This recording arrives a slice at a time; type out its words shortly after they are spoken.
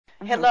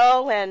Mhm.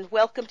 Hello and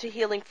welcome to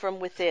Healing from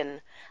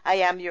Within. I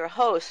am your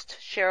host,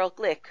 Cheryl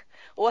Glick,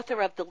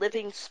 author of The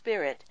Living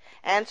Spirit,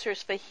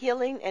 Answers for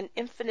Healing and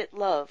Infinite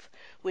Love,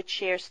 which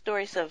shares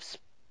stories of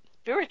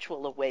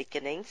spiritual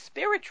awakening,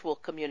 spiritual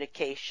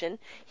communication,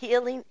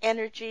 healing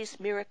energies,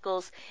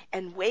 miracles,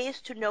 and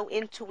ways to know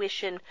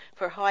intuition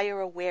for higher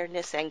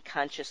awareness and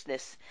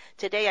consciousness.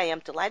 Today I am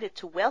delighted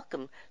to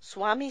welcome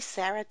Swami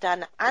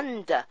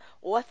Saradananda,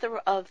 author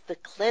of The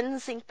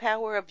Cleansing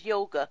Power of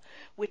Yoga,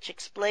 which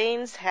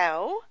explains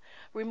how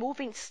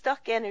removing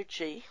stuck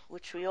energy,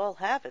 which we all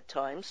have at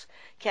times,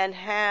 can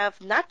have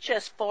not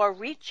just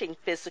far-reaching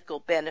physical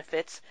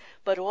benefits,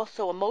 but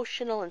also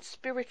emotional and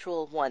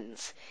spiritual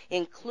ones,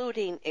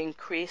 including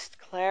increased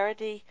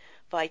clarity,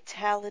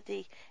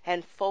 vitality,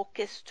 and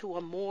focus to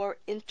a more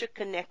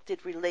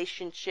interconnected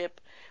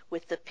relationship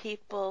with the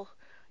people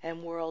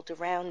and world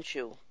around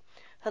you.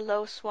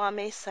 Hello,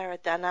 Swami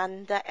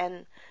Saradananda,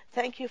 and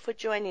thank you for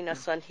joining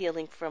us on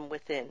Healing from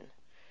Within.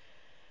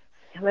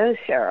 Hello,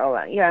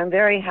 Cheryl. Yeah, I'm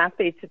very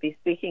happy to be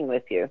speaking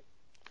with you.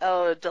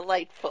 Oh,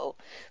 delightful.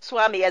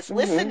 Swami, as Mhm.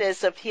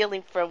 listeners of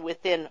Healing from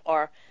Within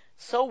are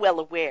so well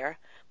aware,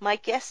 my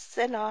guests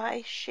and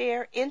I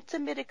share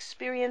intimate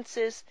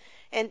experiences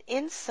and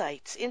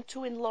insights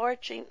into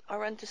enlarging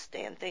our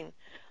understanding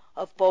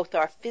of both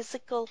our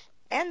physical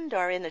and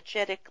our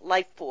energetic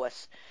life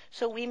force,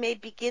 so we may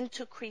begin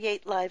to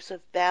create lives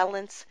of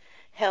balance,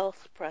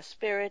 health,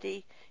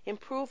 prosperity,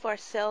 improve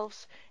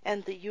ourselves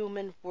and the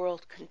human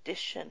world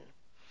condition.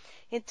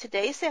 In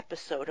today's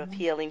episode of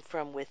Healing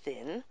from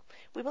Within,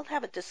 we will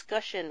have a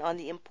discussion on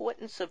the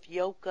importance of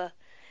yoga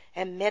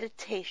and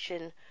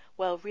meditation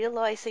while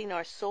realizing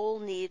our soul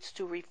needs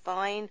to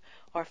refine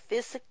our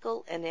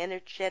physical and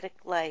energetic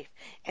life,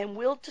 and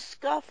we'll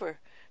discover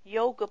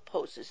yoga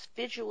poses,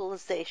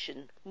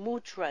 visualization,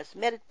 mudras,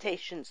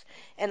 meditations,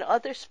 and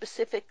other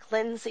specific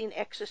cleansing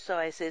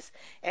exercises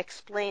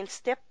explained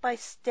step by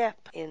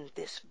step in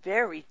this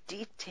very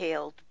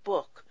detailed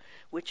book,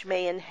 which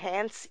may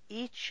enhance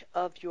each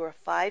of your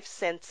five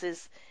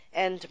senses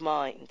and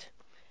mind.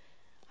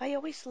 I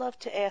always love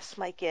to ask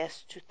my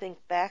guests to think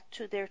back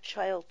to their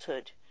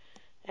childhood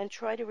and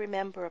try to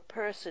remember a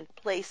person,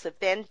 place,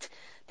 event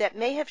that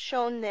may have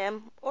shown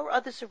them or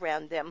others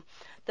around them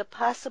the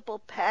possible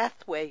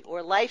pathway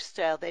or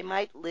lifestyle they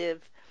might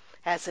live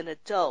as an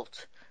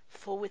adult.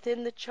 For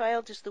within the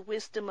child is the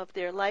wisdom of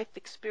their life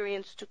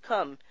experience to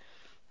come,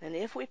 and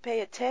if we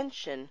pay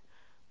attention,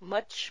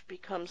 much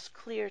becomes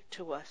clear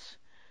to us.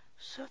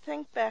 So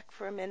think back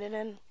for a minute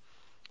and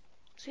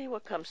see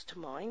what comes to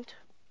mind.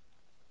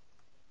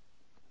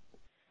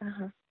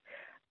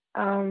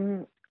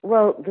 Uh-huh.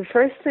 Well, the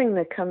first thing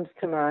that comes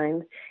to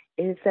mind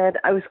is that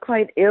I was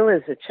quite ill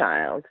as a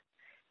child.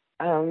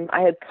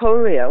 I had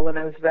polio when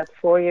I was about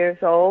 4 years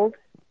old,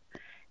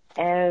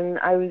 and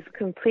I was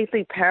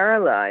completely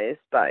paralyzed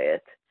by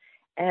it.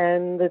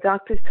 And the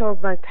doctors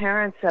told my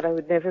parents that I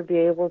would never be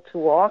able to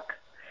walk.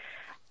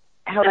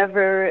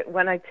 However,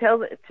 when I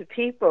tell it to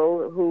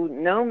people who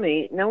know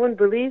me, no one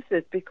believes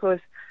it because,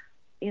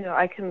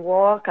 I can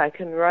walk, I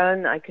can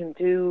run, I can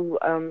do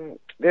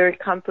very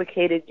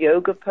complicated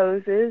yoga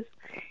poses.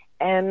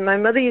 And my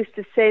mother used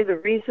to say the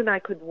reason I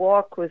could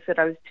walk was that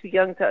I was too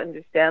young to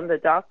understand the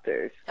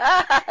doctors.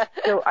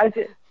 So I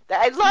did.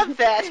 I love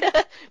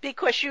that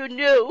because you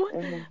knew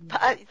the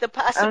Uh-huh.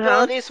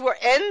 possibilities were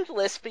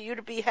endless for you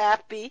to be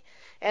happy,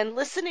 and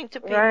listening to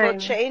people Right.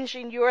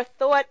 changing your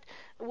thought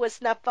was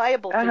not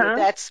viable for you. Uh-huh.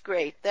 That's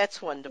great.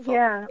 That's wonderful.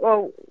 Yeah.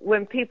 Well,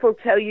 when people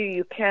tell you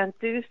you can't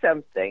do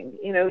something,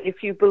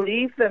 if you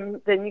believe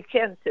them, then you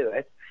can't do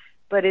it.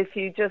 But if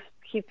you just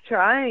keep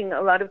trying,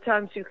 a lot of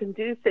times you can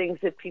do things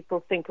that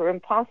people think are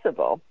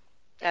impossible.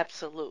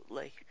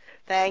 Absolutely.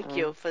 Thank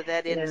you for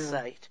that Yeah.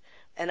 insight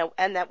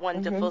and that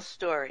wonderful Mhm.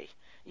 story.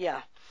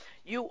 Yeah.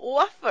 You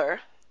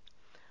offer,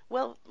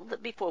 well,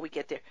 before we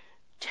get there,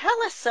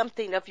 tell us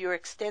something of your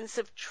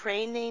extensive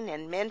training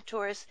and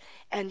mentors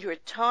and your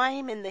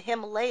time in the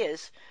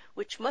Himalayas,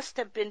 which must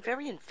have been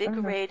very Mhm.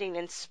 invigorating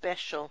and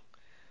special.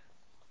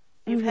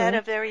 You've had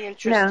a Mhm. very Yeah.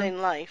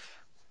 interesting life.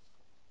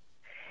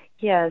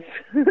 Yes.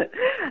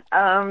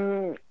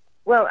 um,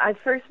 well, I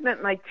first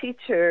met my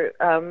teacher,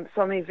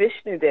 Swami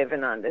Vishnu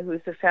Devananda,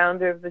 who's the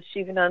founder of the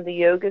Shivananda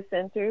Yoga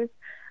Centers.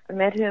 I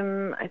met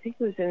him, I think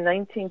it was in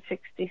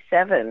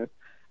 1967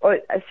 or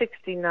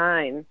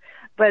 69.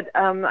 But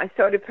I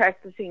started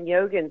practicing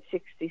yoga in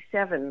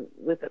 67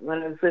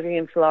 when I was living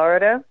in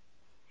Florida.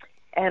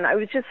 And I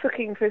was just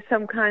looking for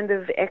some kind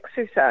of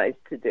exercise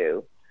to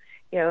do.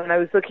 And I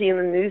was looking in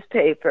the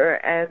newspaper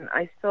and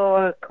I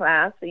saw a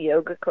class, a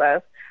yoga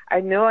class. I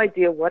had no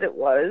idea what it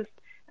was.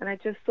 And I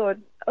just thought,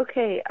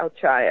 okay, I'll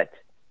try it.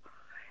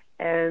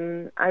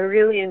 And I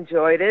really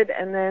enjoyed it.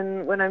 And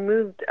then when I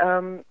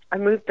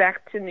moved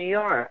back to New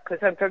York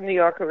because I'm from New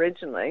York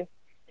originally.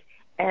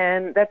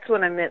 And that's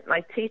when I met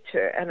my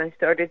teacher and I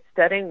started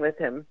studying with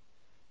him.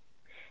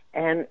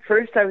 And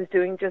first I was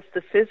doing just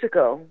the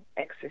physical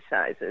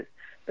exercises.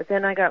 But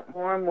then I got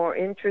more and more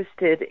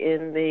interested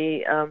in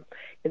the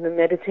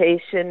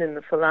meditation and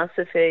the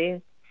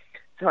philosophy.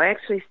 So I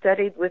actually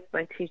studied with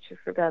my teacher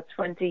for about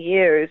 20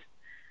 years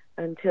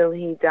until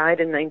he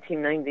died in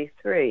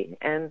 1993.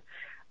 And,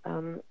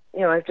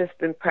 I've just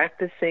been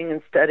practicing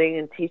and studying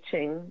and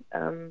teaching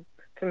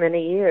for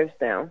many years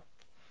now.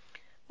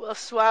 Well,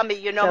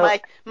 Swami, So,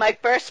 my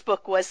first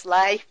book was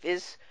Life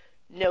is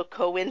No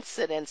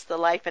Coincidence, The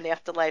Life and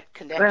Afterlife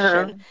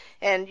uh-huh. Connection.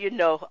 And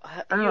you,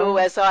 Oh,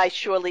 as I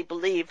surely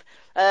believe,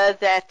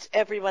 that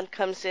everyone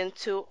comes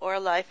into our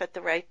life at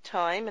the right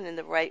time and in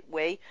the right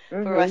way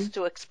for us mhm,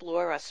 to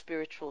explore our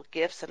spiritual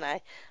gifts. And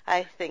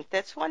I think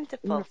that's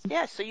wonderful. mhm,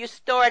 Yeah, so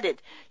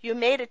you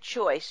made a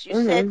choice.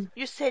 mhm,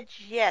 You said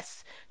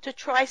yes to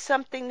try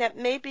something that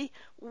maybe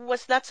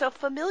was not so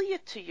familiar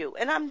to you.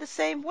 And I'm the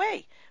same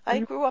way. I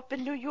mhm, grew up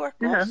in New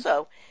York uh-huh,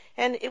 also,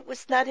 and it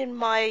was not in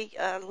my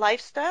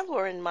lifestyle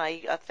or in my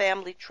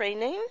family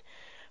training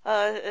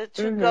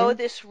to go mhm,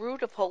 this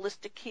route of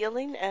holistic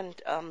healing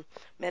and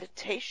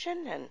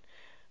meditation and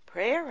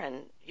prayer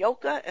and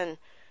yoga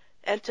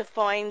and to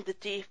find the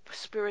deep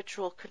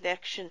spiritual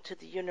connection to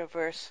the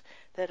universe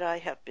that I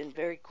have been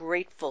very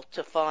grateful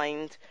to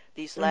find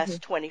these mhm,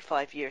 last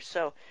 25 years.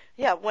 So,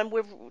 yeah, when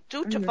we're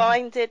due to mhm,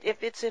 find it,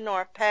 if it's in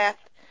our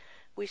path,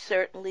 we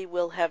certainly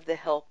will have the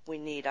help we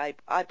need.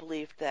 I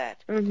believe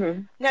that.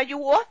 mhm, Now, you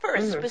offer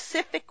a mhm,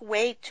 specific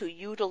way to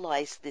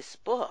utilize this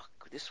book,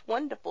 this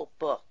wonderful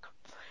book.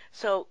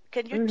 So,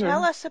 can you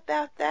tell mhm. us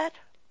about that?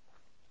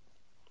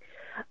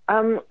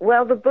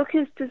 Well, the book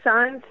is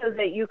designed so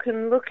that you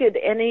can look at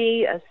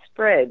any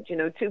spread,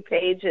 2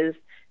 pages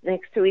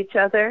next to each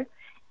other,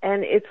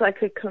 and it's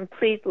like a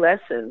complete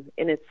lesson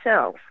in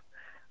itself.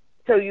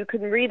 So you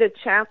can read a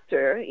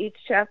chapter. Each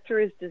chapter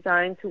is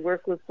designed to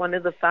work with one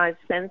of the 5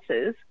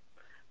 senses,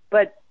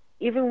 but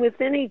even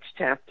within each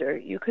chapter,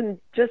 you can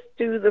just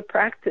do the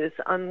practice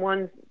on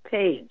one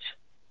page,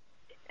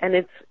 and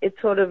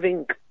it's sort of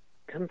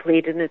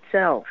complete in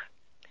itself.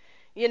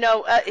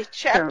 So,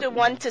 Chapter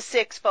 1 to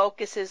 6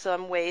 focuses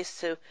on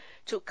ways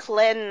to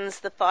cleanse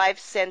the 5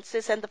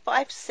 senses, and the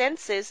 5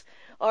 senses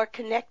are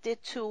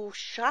connected to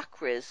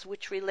chakras,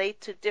 which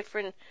relate to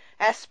different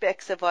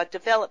aspects of our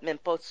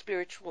development, both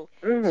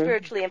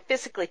mhm, spiritually and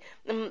physically.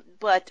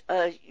 But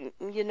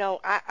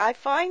I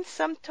find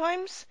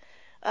sometimes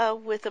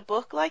with a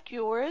book like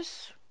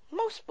yours,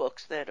 most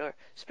books that are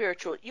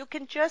spiritual, you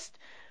can just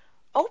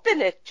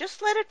open it,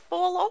 just let it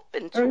fall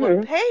open to a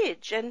mhm,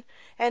 page, and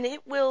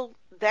it will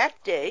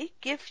that day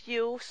give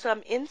you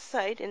some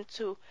insight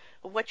into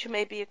what you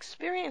may be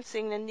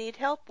experiencing and need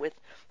help with.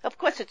 Of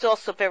course, it's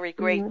also very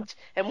mhm, great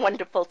and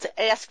wonderful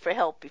to ask for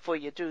help before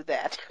you do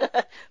that,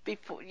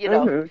 before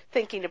mhm,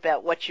 thinking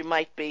about what you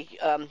might be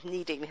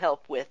needing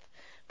help with.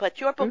 But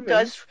your book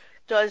mhm,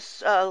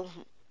 does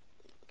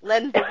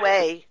lend the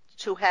way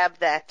to have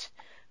that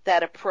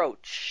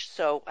approach.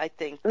 So I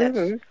think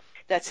mhm.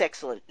 that's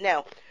excellent.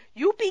 Now,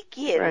 you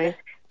begin Right.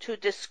 to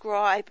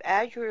describe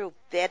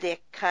Ayurvedic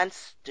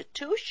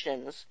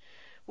constitutions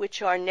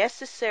which are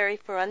necessary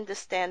for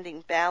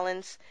understanding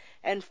balance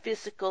and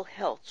physical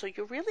health. So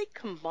you're really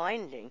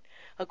combining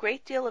a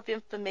great deal of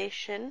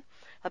information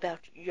about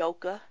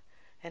yoga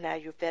and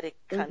Ayurvedic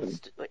Mhm,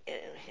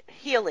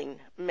 healing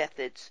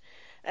methods.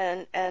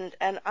 And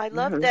I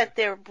love mhm, that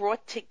they're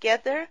brought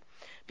together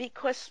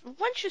because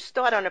once you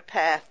start on a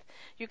path,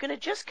 you're going to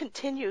just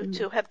continue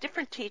mhm, to have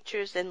different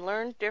teachers and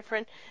learn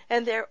different,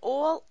 and they're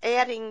all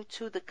adding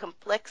to the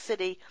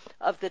complexity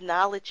of the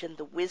knowledge and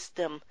the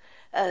wisdom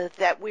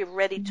that we're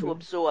ready to mhm,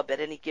 absorb at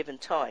any given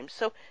time.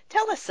 So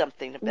tell us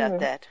something about mhm.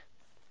 that.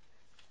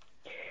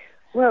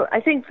 Well, I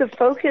think the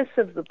focus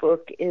of the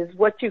book is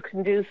what you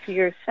can do for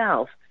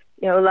yourself.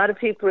 A lot of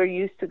people are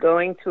used to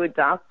going to a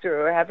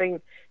doctor or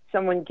having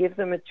someone give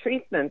them a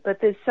treatment, but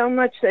there's so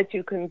much that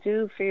you can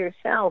do for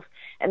yourself,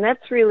 and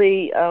that's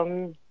really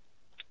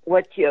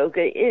what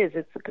yoga is.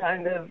 It's a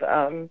kind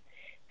of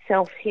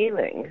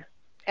self-healing,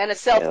 And a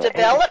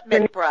and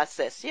self-development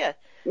process, yeah,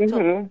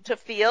 to mhm, to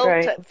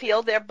right,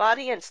 feel their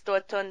body and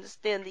start to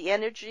understand the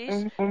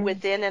energies mhm,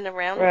 within and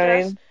around right,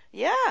 us.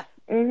 Yeah.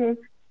 mhm.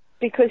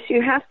 Because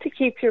you have to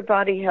keep your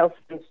body healthy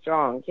and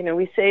strong.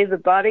 We say the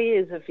body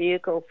is a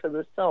vehicle for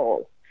the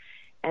soul.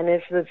 And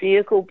if the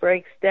vehicle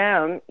breaks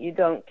down, you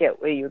don't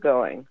get where you're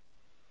going.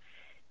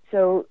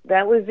 So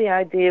that was the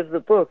idea of the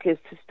book, is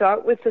to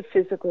start with the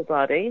physical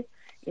body,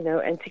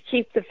 and to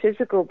keep the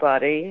physical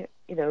body,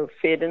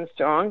 fit and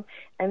strong,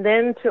 and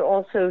then to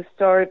also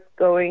start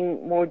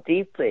going more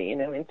deeply,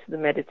 into the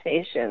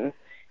meditation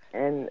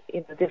and,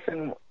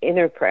 different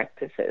inner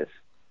practices.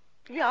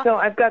 Yeah. So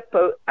I've got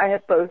both. I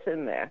have both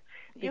in there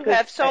You because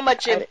have so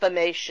much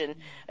information.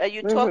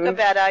 You talk mhm,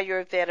 about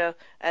Ayurveda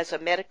as a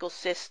medical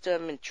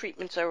system, and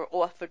treatments are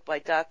offered by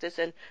doctors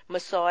and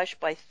massage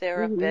by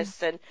mhm,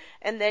 therapists,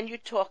 and then you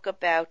talk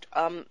about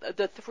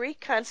the 3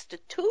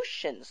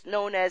 constitutions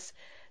known as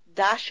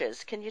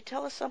dashas. Can you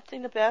tell us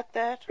something about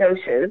that?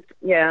 doshas,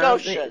 yeah,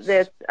 Doshas.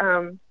 that,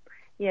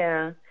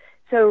 yeah.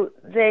 So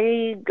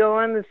they go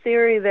on the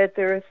theory that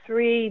there are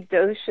 3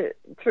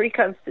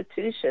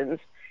 constitutions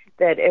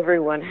that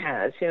everyone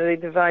has. They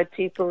divide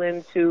people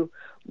into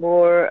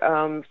more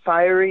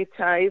fiery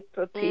type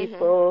of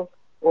Mm-hmm. people,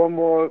 or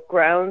more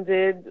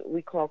grounded,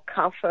 we call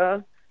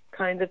kapha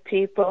kind of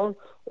people,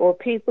 or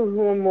people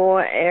who are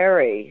more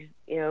airy,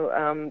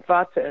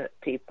 vata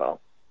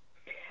people.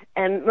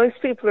 And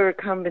most people are a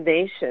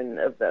combination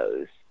of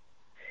those.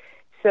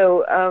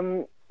 So,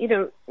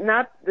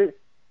 not the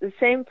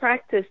same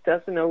practice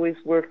doesn't always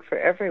work for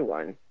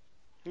everyone.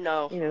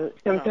 No.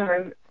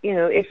 Sometimes,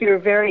 if you're a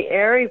very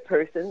airy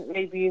person,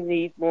 maybe you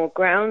need more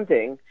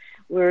grounding.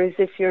 Whereas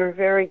if you're a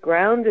very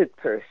grounded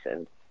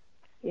person,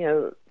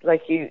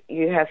 like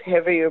you have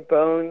heavier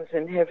bones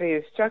and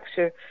heavier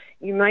structure,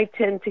 you might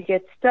tend to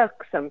get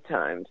stuck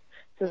sometimes.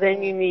 So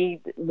then you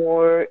need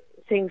more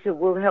things that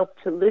will help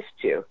to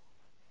lift you.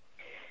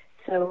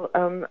 So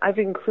I've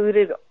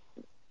included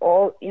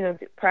all,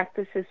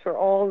 practices for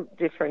all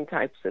different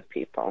types of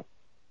people.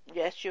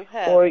 Yes, you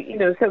have. Or,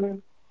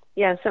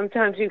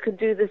 sometimes you could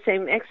do the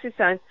same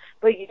exercise,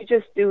 but you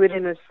just do it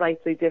in a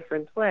slightly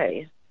different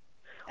way.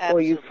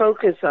 Absolutely. Or you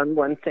focus on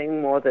one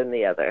thing more than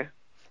the other.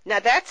 Now,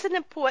 that's an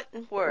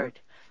important word.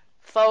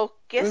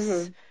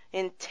 Focus,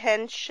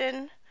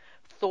 intention,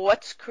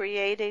 thoughts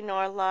creating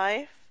our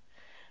life.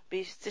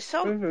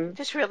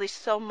 There's really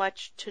so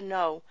much to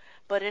know,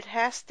 but it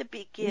has to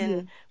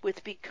begin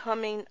with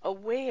becoming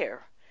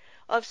aware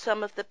of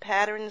some of the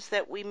patterns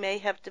that we may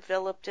have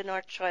developed in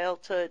our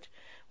childhood,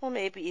 or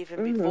maybe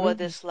even before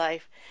this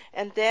life,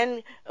 and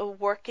then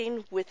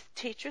working with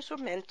teachers or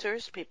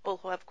mentors, people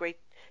who have great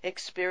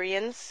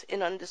experience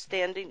in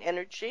understanding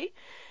energy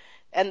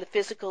and the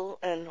physical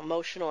and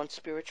emotional and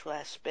spiritual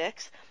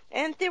aspects.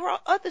 And there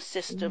are other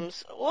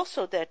systems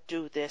also that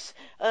do this.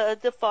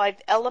 The 5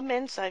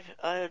 elements,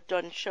 I've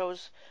done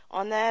shows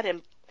on that,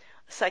 and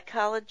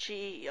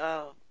psychology,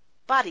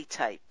 body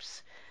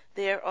types.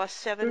 There are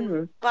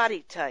 7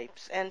 body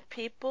types, and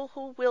people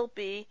who will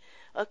be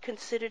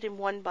considered in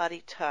one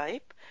body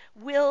type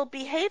will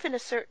behave in a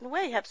certain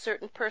way, have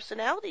certain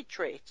personality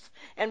traits,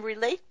 and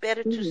relate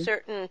better to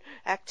certain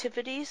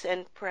activities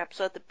and perhaps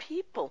other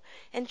people.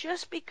 And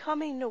just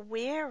becoming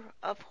aware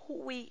of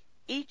who we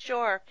each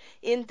are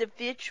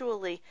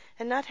individually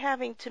and not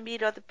having to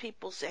meet other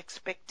people's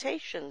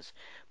expectations,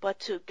 but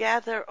to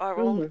gather our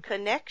own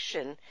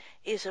connection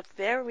is a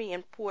very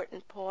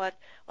important part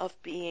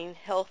of being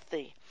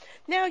healthy.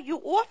 Now, you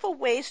offer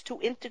ways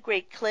to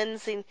integrate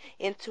cleansing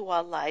into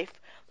our life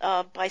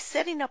by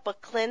setting up a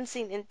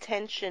cleansing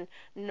intention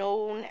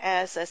known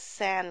as a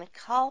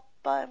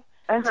sankalpa.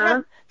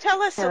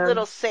 Tell us a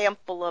little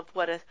sample of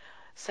what a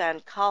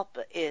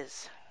sankalpa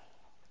is.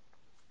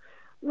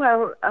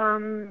 Well,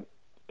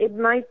 it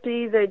might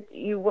be that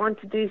you want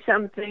to do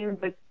something,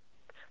 but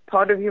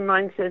part of your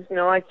mind says,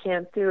 no, I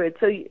can't do it.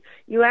 So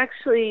you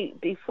actually,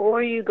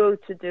 before you go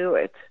to do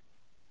it,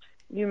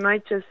 you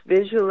might just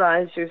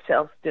visualize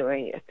yourself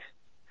doing it.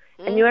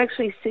 And you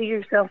actually see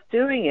yourself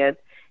doing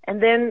it,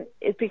 and then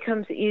it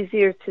becomes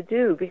easier to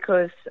do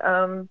because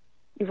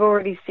you've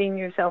already seen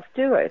yourself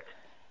do it.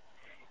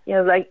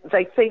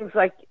 Like things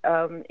like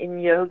in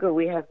yoga,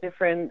 we have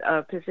different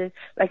positions,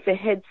 like the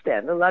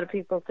headstand. A lot of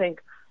people think,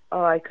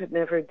 oh, I could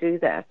never do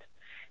that.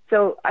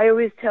 So I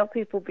always tell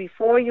people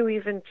before you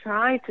even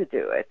try to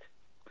do it,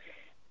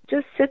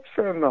 just sit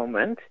for a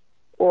moment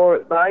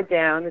or lie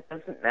down, it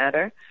doesn't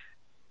matter,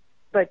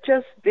 but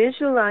just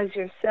visualize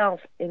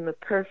yourself in the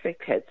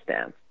perfect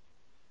headstand.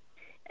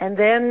 And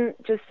then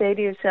just say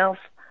to yourself,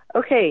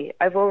 okay,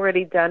 I've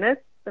already done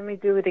it, let me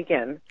do it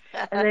again.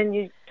 And then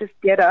you just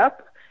get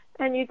up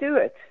and you do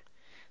it.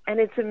 And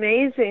it's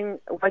amazing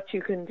what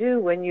you can do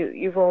when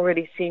you've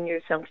already seen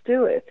yourself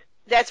do it.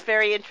 That's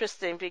very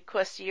interesting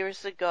because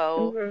years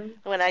ago,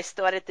 when I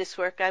started this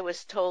work, I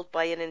was told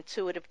by an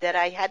intuitive that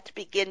I had to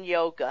begin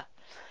yoga.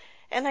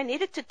 And I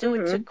needed to do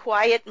it to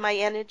quiet my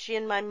energy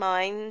in my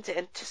mind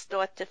and to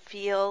start to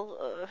feel,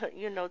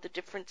 the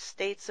different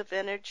states of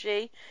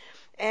energy.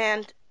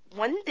 And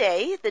one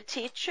day, the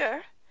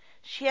teacher,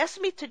 she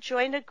asked me to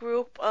join a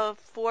group of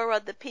 4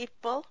 other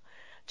people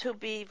to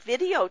be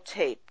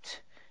videotaped.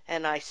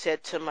 And I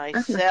said to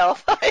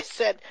myself,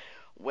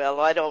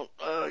 well, I don't,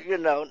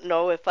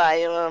 know if I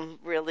am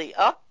really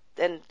up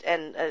and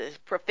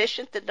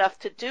proficient enough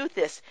to do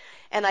this.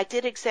 And I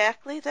did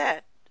exactly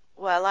that.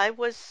 While I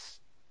was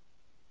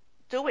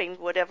doing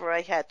whatever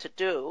I had to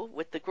do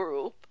with the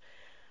group,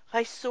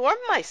 I saw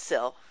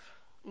myself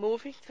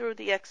moving through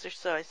the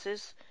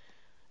exercises,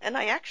 and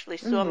I actually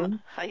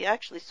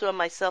saw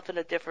myself in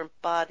a different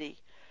body.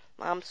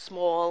 I'm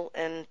small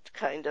and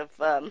kind of,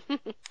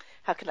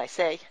 how can I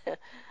say,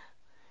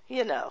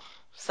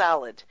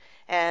 solid.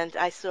 And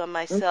I saw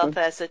myself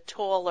as a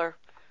taller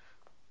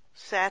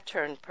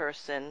Saturn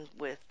person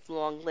with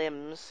long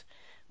limbs,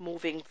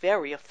 moving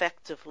very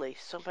effectively.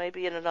 So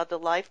maybe in another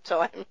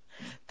lifetime,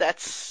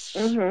 that's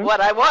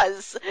what I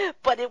was.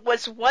 But it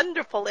was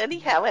wonderful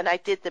anyhow, and I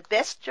did the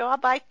best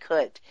job I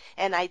could.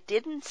 And I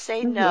didn't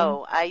say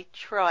no. I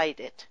tried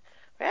it.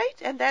 Right?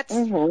 And that's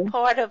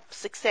part of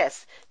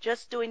success,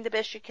 just doing the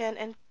best you can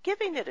and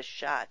giving it a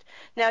shot.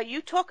 Now,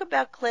 you talk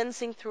about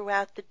cleansing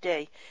throughout the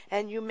day,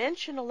 and you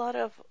mention a lot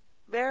of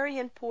very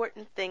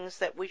important things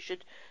that we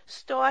should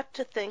start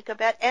to think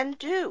about and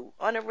do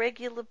on a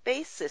regular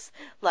basis,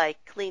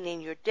 like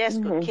cleaning your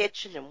desk or Mhm.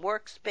 kitchen and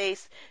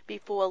workspace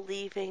before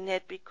leaving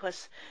it,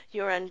 because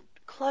you're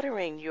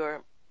uncluttering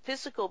your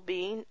physical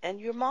being and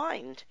your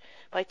mind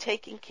by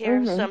taking care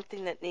of Mhm.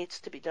 something that needs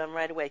to be done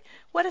right away.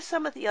 What are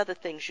some of the other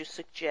things you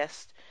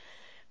suggest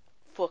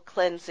for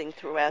cleansing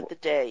throughout the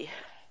day?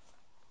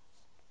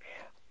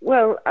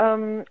 Well,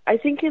 I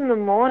think in the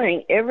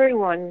morning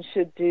everyone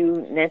should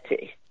do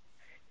neti.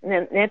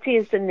 Neti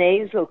is the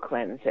nasal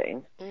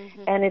cleansing,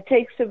 Hmm. and it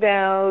takes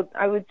about,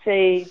 I would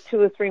say,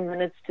 2 or 3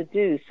 minutes to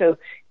do. So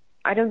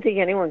I don't think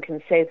anyone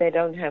can say they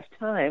don't have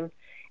time.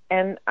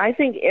 And I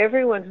think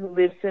everyone who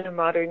lives in a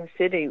modern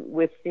city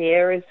with the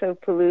air is so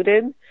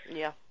polluted,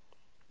 Yeah.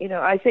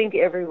 I think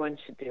everyone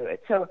should do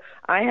it. So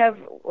I have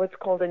what's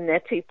called a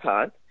neti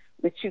pot,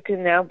 which you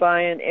can now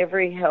buy in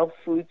every health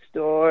food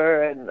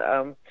store, and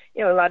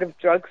a lot of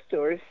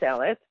drugstores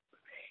sell it.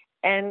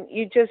 And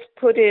you just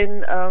put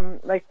in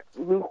like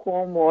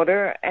lukewarm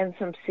water and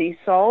some sea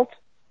salt,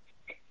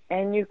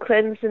 and you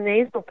cleanse the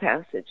nasal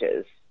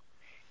passages.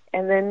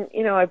 And then,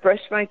 I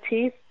brush my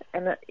teeth,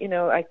 and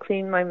I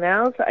clean my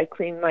mouth, I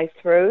clean my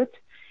throat,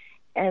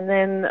 and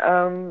then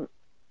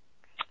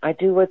I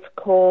do what's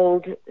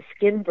called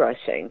skin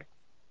brushing,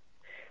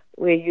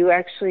 where you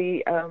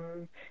actually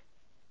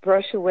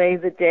brush away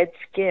the dead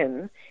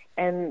skin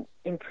and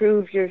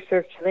improve your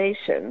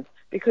circulation,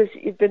 because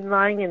you've been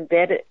lying in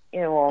bed,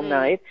 all Mm.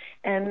 night,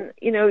 and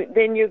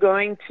then you're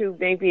going to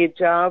maybe a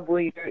job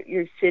where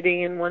you're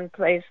sitting in one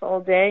place all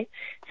day,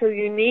 so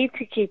you need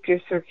to keep your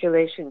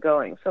circulation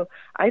going. So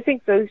I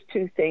think those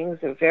two things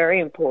are very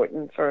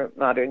important for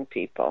modern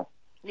people.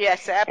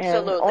 Yes,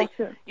 And absolutely.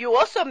 also, You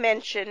also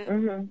mentioned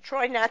mhm,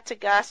 try not to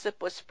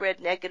gossip or spread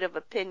negative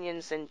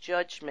opinions and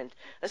judgment.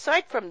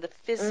 Aside from the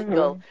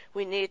physical, mhm,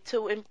 we need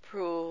to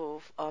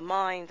improve our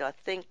mind, our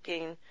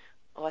thinking,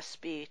 our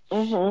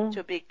speech, mhm,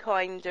 to be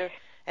kinder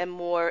and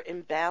more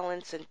in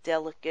balance and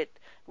delicate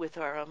with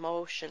our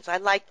emotions. I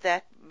like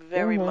that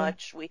very mhm,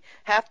 much. We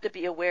have to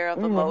be aware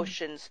of mhm,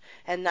 emotions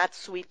and not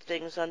sweep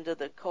things under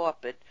the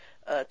carpet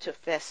to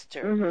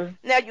fester. mhm,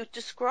 Now, you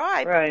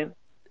describe right,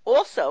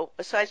 also,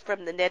 aside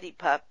from the neti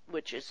pot,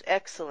 which is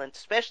excellent,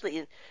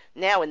 especially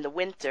now in the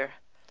winter,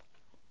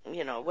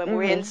 when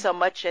we're in mhm, so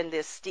much and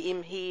there's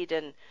steam heat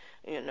and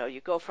you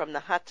go from the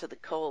hot to the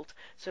cold,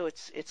 so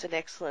it's an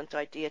excellent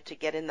idea to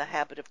get in the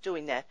habit of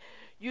doing that.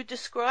 You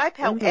describe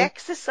how mhm,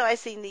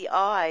 exercising the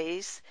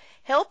eyes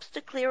helps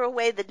to clear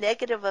away the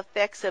negative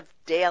effects of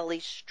daily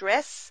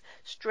stress,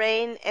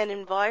 strain, and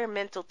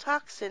environmental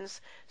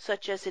toxins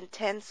such as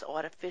intense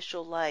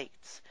artificial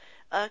lights.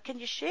 Can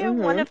you share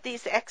one mhm, of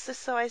these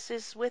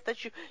exercises with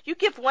us? You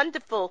give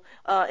wonderful,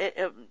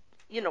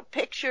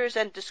 pictures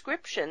and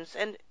descriptions,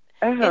 and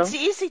it's uh-huh,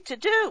 easy to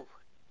do,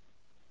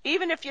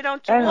 even if you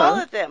don't do all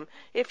uh-huh, of them.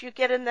 If you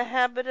get in the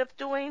habit of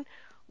doing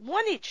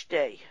one each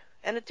day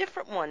and a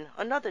different one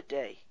another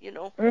day,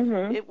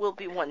 mhm, it will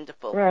be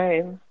wonderful.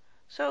 right,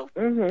 So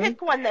mhm,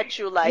 pick one that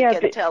you like yeah,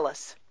 and tell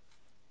us.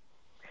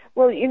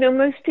 well,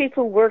 most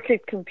people work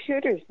at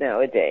computers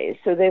nowadays,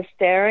 so they're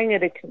staring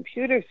at a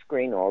computer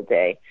screen all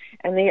day,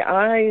 and the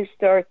eyes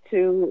start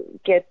to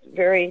get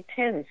very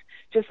tense.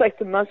 Just like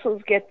the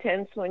muscles get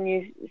tense when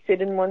you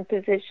sit in one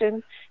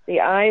position, the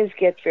eyes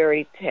get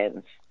very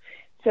tense.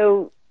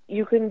 So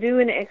you can do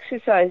an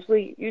exercise where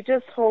you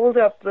just hold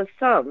up the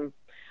thumb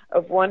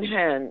of one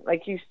hand,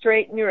 like you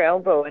straighten your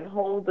elbow and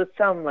hold the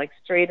thumb like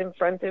straight in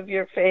front of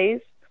your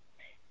face,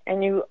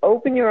 and you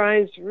open your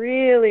eyes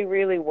really,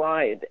 really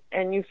wide,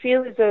 and you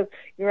feel as though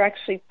you're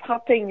actually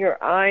popping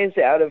your eyes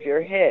out of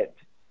your head.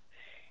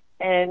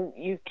 And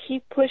you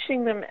keep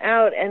pushing them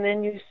out, and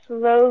then you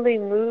slowly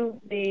move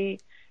the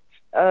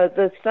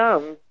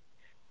thumb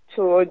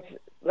towards,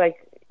 like,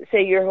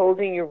 say you're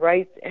holding your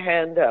right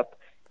hand up.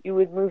 You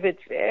would move it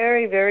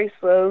very, very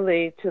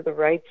slowly to the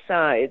right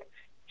side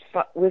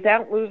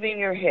without moving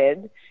your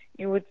head.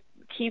 You would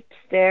keep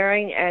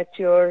staring at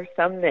your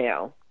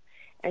thumbnail,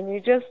 and you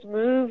just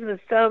move the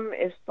thumb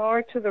as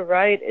far to the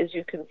right as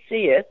you can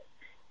see it,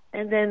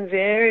 and then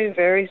very,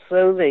 very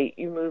slowly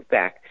you move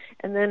back.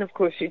 And then, of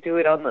course, you do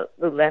it on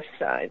the left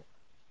side.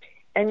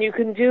 And you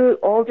can do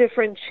all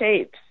different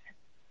shapes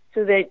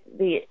so that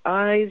the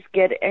eyes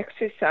get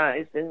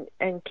exercised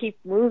and keep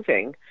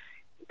moving,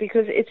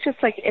 because it's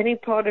just like any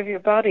part of your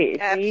body.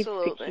 It needs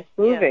to Absolutely. keep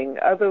Yeah. moving,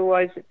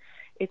 otherwise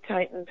it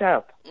tightens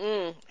up.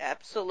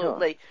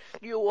 So, Absolutely.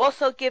 You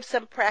also give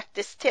some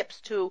practice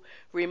tips to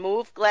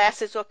remove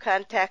glasses or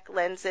contact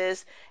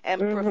lenses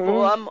and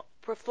mhm,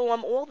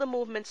 perform all the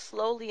movements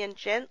slowly and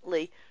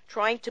gently,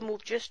 trying to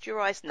move just your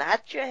eyes,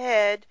 not your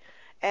head.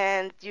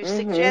 And you mhm,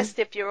 suggest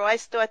if your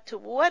eyes start to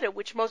water,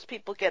 which most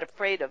people get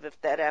afraid of if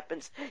that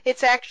happens,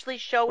 it's actually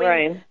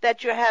showing right,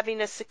 that you're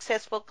having a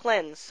successful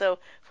cleanse. So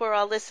for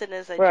our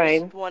listeners, I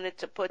just right, wanted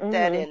to put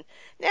that mhm, in.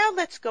 Now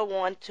let's go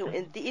on to,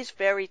 in these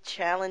very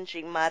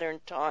challenging modern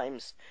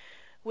times,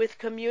 with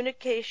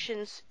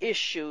communications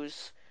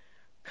issues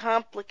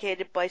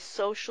complicated by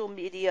social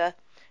media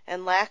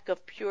and lack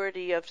of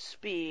purity of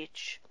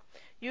speech,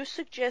 You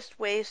suggest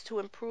ways to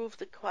improve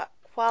the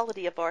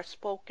quality of our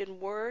spoken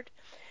word,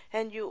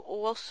 and you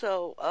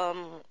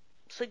also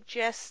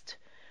suggest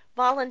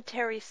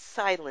voluntary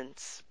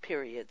silence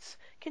periods.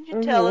 Can you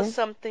tell us Mhm.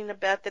 something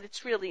about that?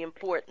 It's really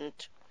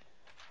important.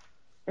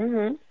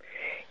 Mhm.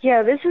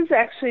 Yeah, this is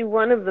actually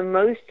one of the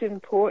most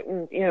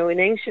important, in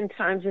ancient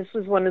times, this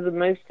was one of the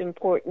most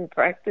important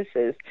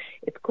practices.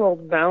 It's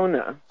called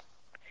Mauna.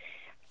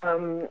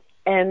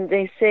 And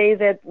they say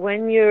that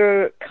when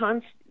your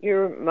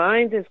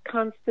mind is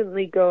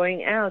constantly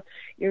going out,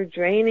 you're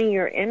draining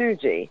your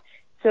energy.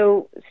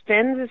 So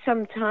spend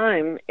some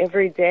time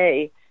every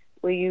day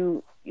where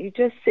you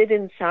just sit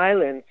in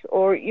silence,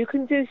 or you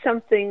can do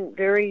something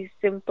very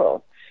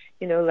simple,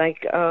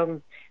 like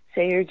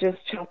say you're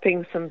just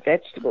chopping some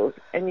vegetables,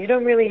 and you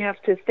don't really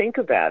have to think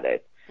about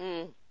it.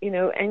 Mm.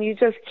 And you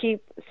just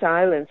keep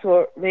silence.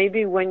 Or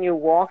maybe when you're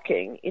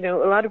walking, a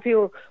lot of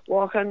people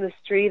walk on the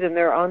street and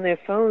they're on their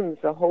phones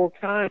the whole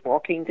time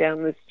walking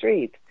down the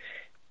street.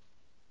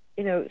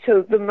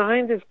 So the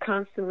mind is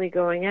constantly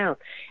going out.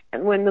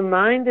 And when the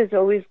mind is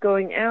always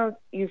going out,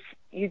 you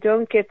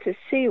don't get to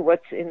see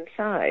what's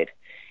inside.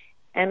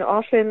 And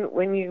often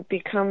when you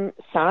become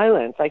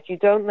silent, like you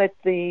don't let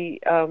the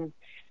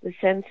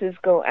senses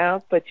go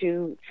out, but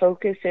you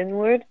focus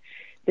inward,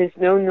 there's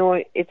no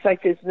noise. It's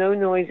like there's no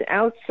noise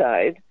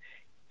outside.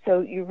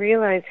 So you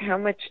realize how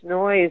much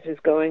noise is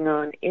going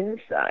on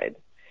inside.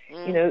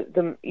 Mm.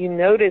 You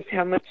notice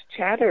how much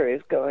chatter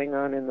is going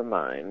on in the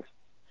mind.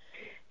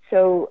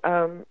 So,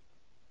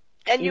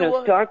 And you will,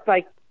 start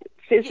by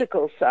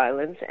physical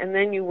silence, and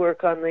then you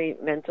work on the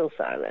mental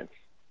silence.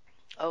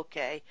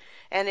 okay.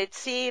 And it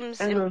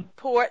seems Uh-huh.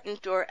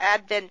 important or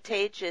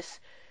advantageous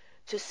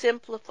to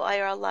simplify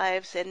our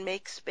lives and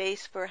make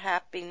space for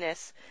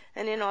happiness.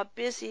 And in our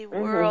busy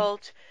Mhm.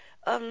 world,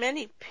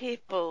 many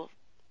people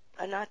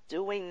are not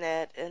doing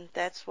that, and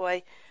that's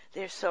why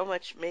there's so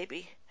much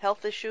maybe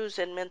health issues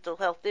and mental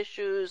health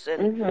issues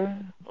and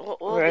Mhm.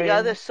 all the Right.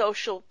 other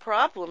social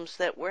problems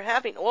that we're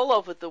having all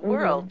over the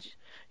world. Mhm.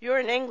 You're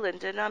in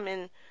England and I'm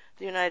in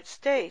the United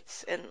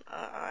States, and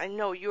I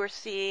know you're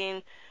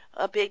seeing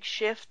a big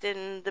shift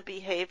in the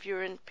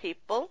behavior in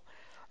people.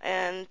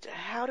 And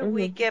how do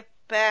we Mhm. get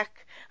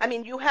back? I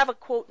mean, you have a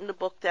quote in the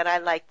book that I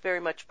like very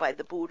much by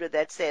the Buddha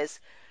that says,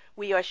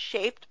 "We are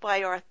shaped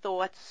by our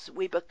thoughts,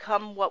 we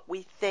become what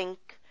we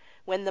think.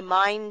 When the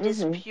mind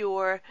is Mhm.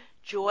 pure,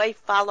 joy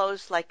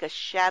follows like a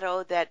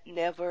shadow that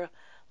never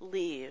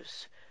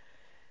leaves."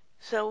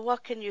 So,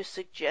 what can you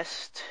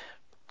suggest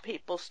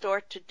people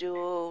start to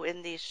do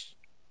in these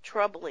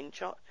troubling,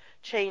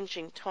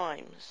 changing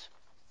times?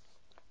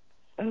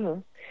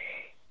 Oh.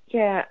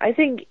 Yeah, I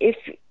think if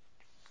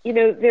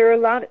there are a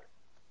lot,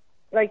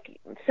 like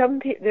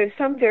there's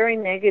some very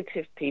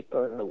negative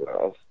people in the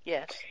world,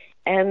 Yes.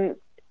 and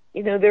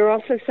there are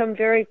also some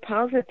very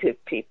positive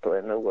people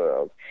in the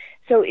world.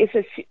 So if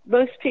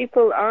most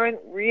people aren't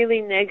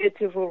really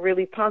negative or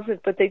really positive,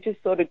 but they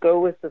just sort of go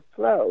with the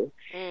flow.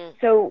 Mm.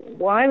 So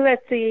why let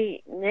the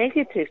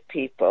negative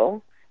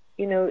people,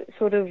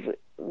 sort of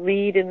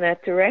lead in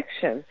that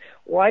direction?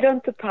 Why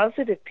don't the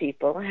positive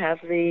people have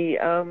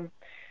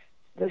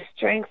the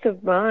strength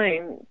of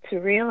mind to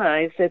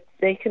realize that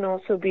they can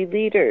also be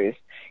leaders?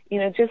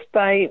 Just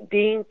by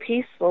being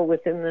peaceful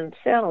within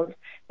themselves,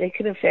 they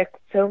can affect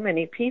so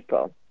many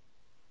people.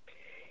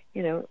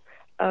 You know,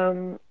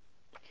 um,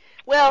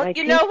 Well, my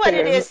you know what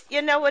it teacher. is.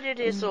 You know what it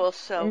is Mm,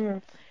 also.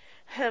 mm,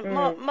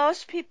 mm,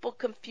 Most people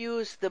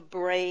confuse the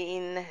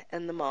brain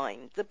and the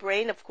mind. The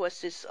brain, of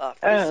course, is our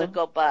oh,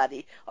 physical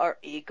body, our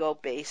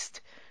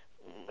ego-based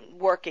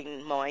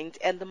working mind,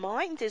 and the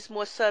mind is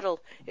more subtle,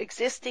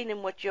 existing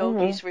in what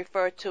mm-hmm, yogis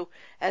refer to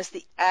as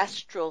the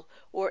astral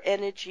or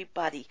energy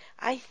body.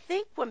 I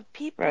think when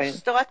people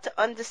right. start to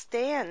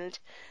understand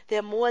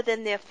they're more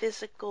than their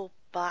physical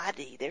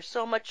body, they're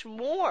so much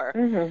more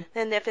Mm-hmm,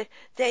 than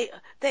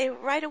they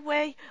right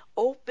away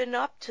open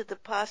up to the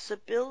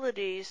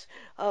possibilities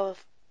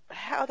of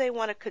how they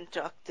want to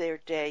conduct their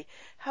day,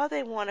 how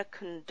they want to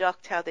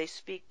conduct how they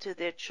speak to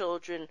their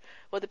children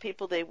or the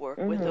people they work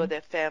with or mm-hmm,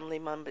 their family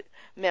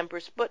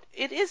members. But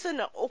it is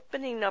an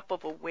opening up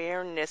of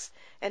awareness,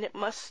 and it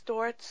must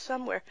start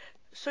somewhere.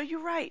 So you're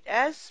right.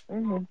 As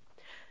mm-hmm,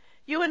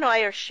 you and I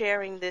are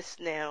sharing this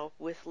now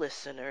with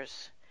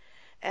listeners,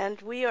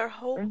 and we are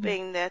mm-hmm,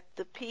 hoping that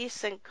the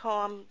peace and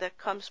calm that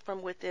comes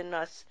from within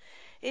us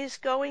is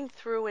going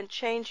through and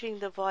changing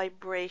the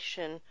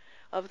vibration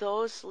of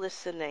those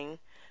listening,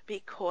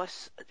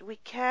 because we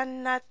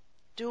cannot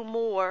do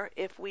more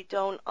if we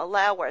don't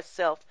allow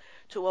ourselves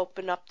to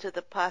open up to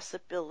the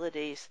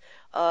possibilities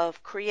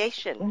of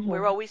creation.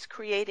 We're mm-hmm, always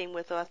creating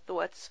with our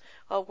thoughts,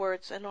 our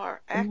words, and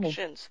our mm-hmm,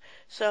 actions.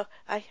 So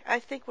I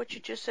think what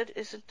you just said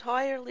is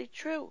entirely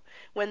true.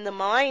 When the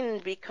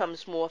mind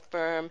becomes more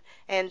firm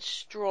and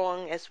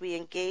strong as we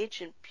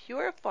engage in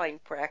purifying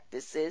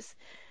practices,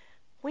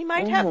 we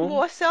might have mm-hmm,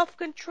 more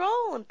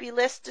self-control and be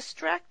less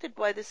distracted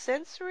by the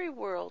sensory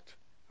world,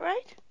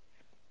 right?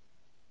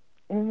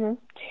 mm-hmm.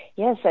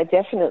 Yes, I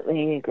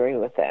definitely agree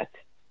with that.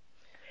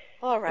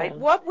 All right. Yeah.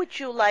 What would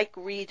you like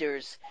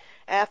readers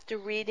after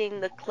reading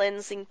The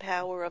Cleansing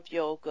Power of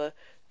Yoga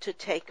to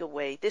take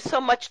away? There's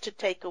so much to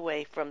take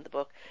away from the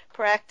book.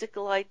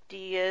 Practical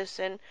ideas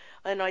and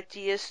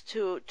ideas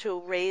to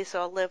raise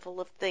our level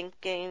of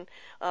thinking.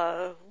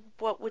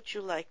 What would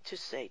you like to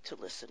say to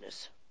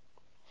listeners?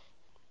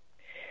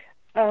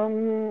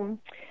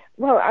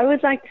 Well, I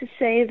would like to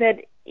say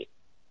that,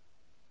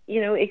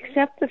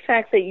 accept the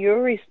fact that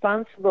you're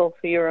responsible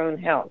for your own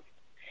health,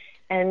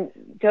 and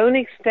don't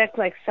expect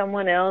like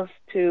someone else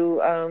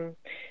to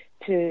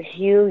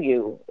heal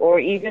you or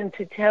even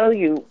to tell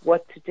you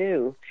what to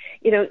do.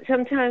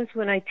 Sometimes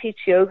when I teach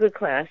yoga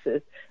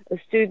classes, a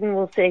student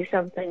will say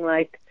something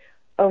like,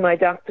 "Oh, my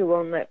doctor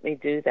won't let me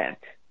do that."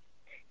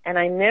 And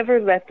I never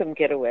let them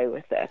get away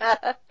with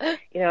that.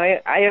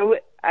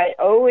 I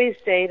always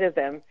say to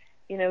them,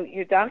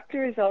 your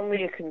doctor is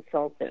only a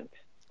consultant.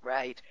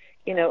 Right.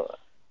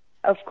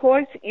 Of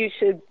course you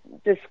should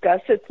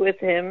discuss it with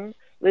him,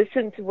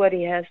 listen to what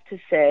he has to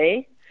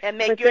say. And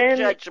make your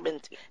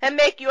judgment. And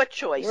make your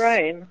choice.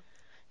 Right.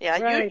 Yeah,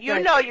 right, you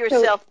right. know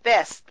yourself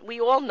best. We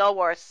all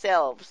know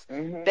ourselves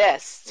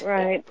best.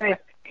 Right, right.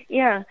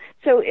 Yeah.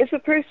 So if a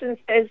person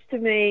says to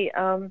me,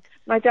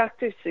 my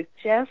doctor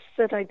suggests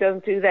that I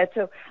don't do that,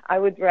 so I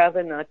would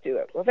rather not do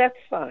it. Well, that's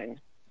fine,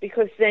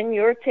 because then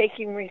you're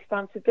taking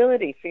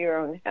responsibility for your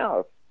own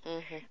health.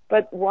 Mm-hmm.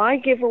 But why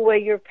give away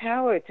your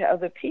power to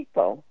other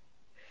people?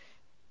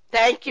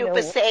 Thank you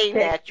for saying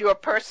that, your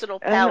personal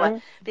power,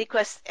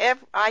 because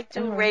I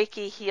do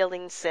Reiki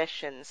healing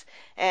sessions,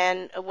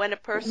 and when a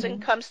person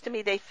comes to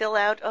me, they fill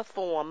out a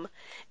form,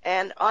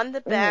 and on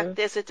the back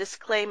there's a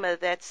disclaimer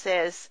that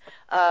says,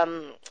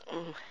 how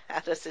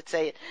does it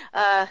say it?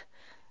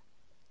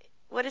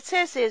 What it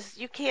says is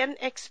you can't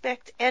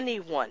expect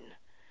anyone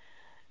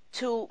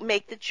to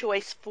make the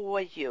choice for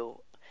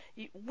you.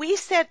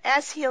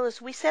 As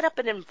healers, we set up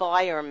an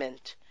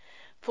environment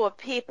for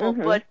people,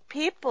 but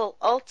people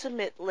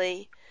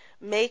ultimately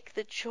make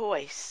the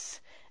choice.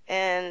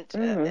 And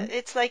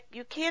it's like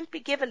you can't be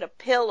given a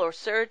pill or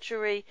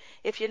surgery.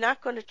 If you're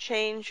not going to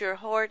change your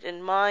heart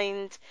and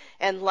mind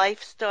and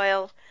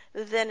lifestyle,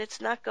 then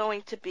it's not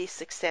going to be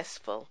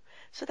successful.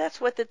 So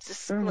that's what the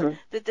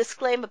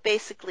disclaimer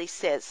basically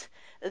says,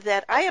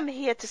 that I am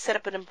here to set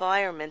up an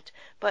environment,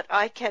 but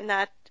I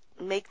cannot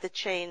make the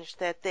change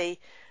that they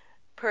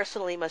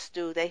personally must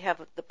do. They have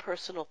the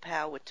personal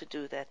power to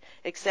do that.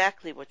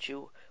 Exactly what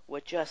you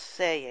were just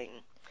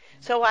saying.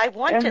 So I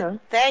want to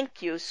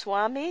thank you,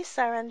 Swami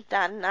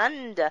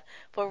Sarandananda,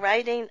 for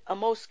writing a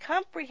most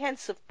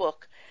comprehensive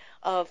book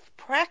of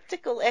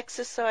practical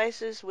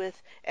exercises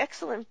with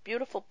excellent,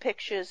 beautiful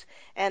pictures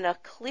and a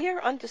clear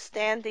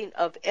understanding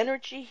of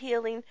energy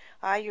healing,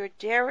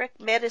 Ayurvedic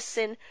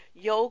medicine,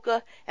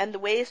 yoga, and the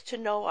ways to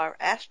know our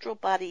astral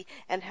body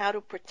and how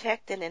to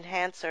protect and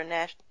enhance our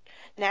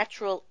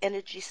natural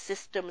energy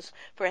systems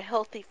for a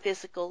healthy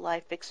physical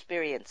life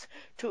experience.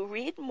 To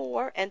read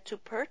more and to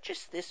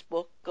purchase this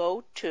book,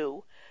 go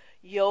to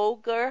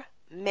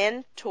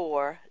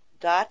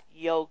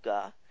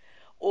yogamentor.yoga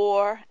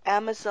or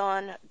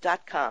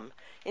Amazon.com.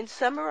 In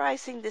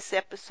summarizing this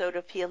episode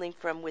of Healing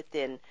from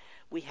Within,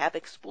 we have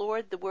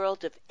explored the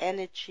world of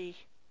energy,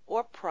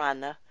 or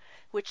prana,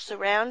 which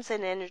surrounds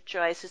and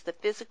energizes the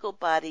physical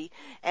body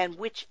and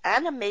which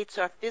animates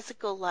our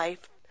physical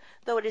life,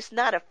 though it is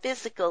not a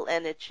physical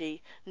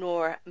energy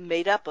nor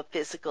made up of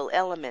physical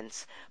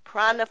elements.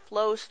 Prana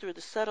flows through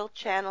the subtle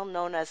channel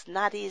known as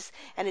nadis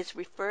and is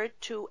referred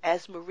to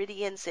as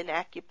meridians in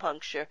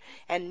acupuncture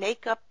and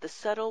make up the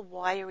subtle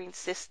wiring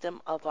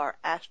system of our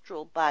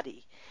astral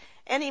body.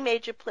 Any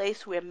major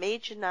place where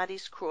major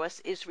nadis cross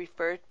is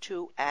referred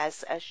to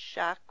as a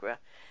chakra,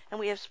 and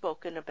we have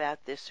spoken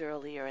about this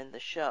earlier in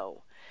the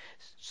show.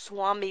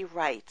 Swami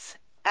writes,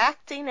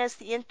 acting as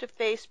the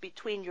interface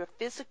between your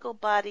physical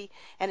body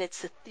and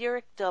its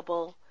etheric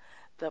double,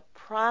 the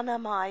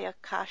pranamaya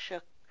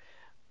kasha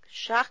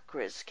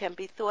chakras can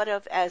be thought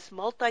of as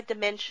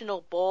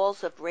multidimensional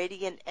balls of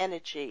radiant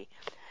energy.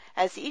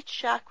 As each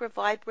chakra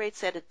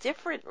vibrates at a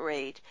different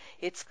rate,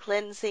 its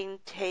cleansing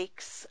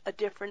takes a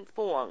different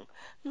form,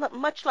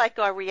 much like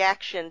our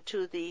reaction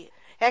to the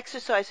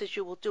exercises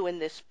you will do in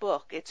this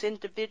book. It's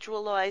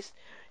individualized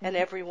and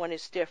everyone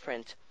is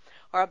different.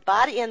 Our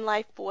body and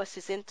life force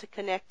is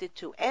interconnected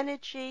to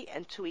energy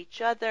and to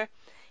each other,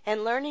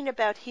 and learning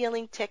about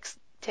healing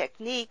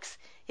techniques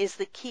is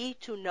the key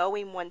to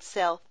knowing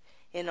oneself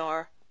in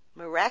our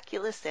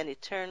miraculous and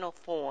eternal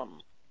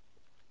form.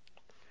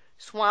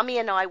 Swami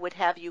and I would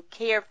have you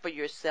care for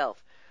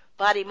yourself,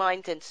 body,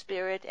 mind, and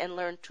spirit, and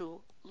learn to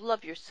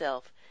love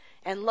yourself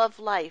and love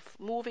life,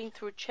 moving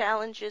through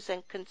challenges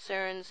and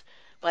concerns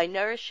by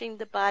nourishing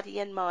the body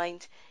and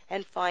mind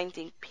and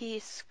finding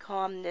peace,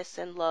 calmness,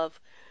 and love,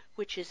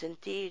 which is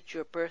indeed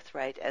your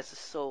birthright as a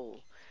soul.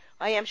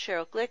 I am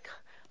Cheryl Glick,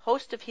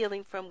 host of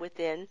Healing from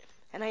Within,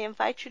 and I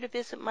invite you to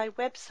visit my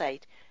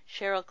website,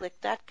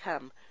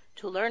 CherylGlick.com,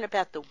 to learn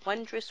about the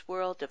wondrous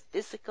world of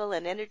physical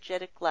and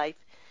energetic life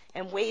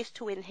and ways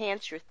to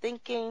enhance your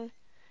thinking,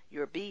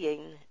 your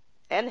being,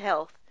 and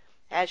health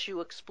as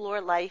you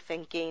explore life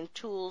and gain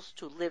tools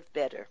to live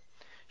better.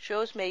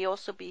 Shows may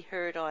also be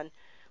heard on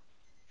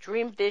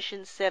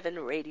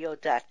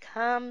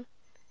dreamvision7radio.com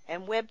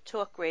and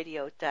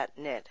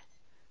webtalkradio.net.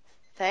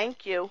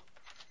 Thank you.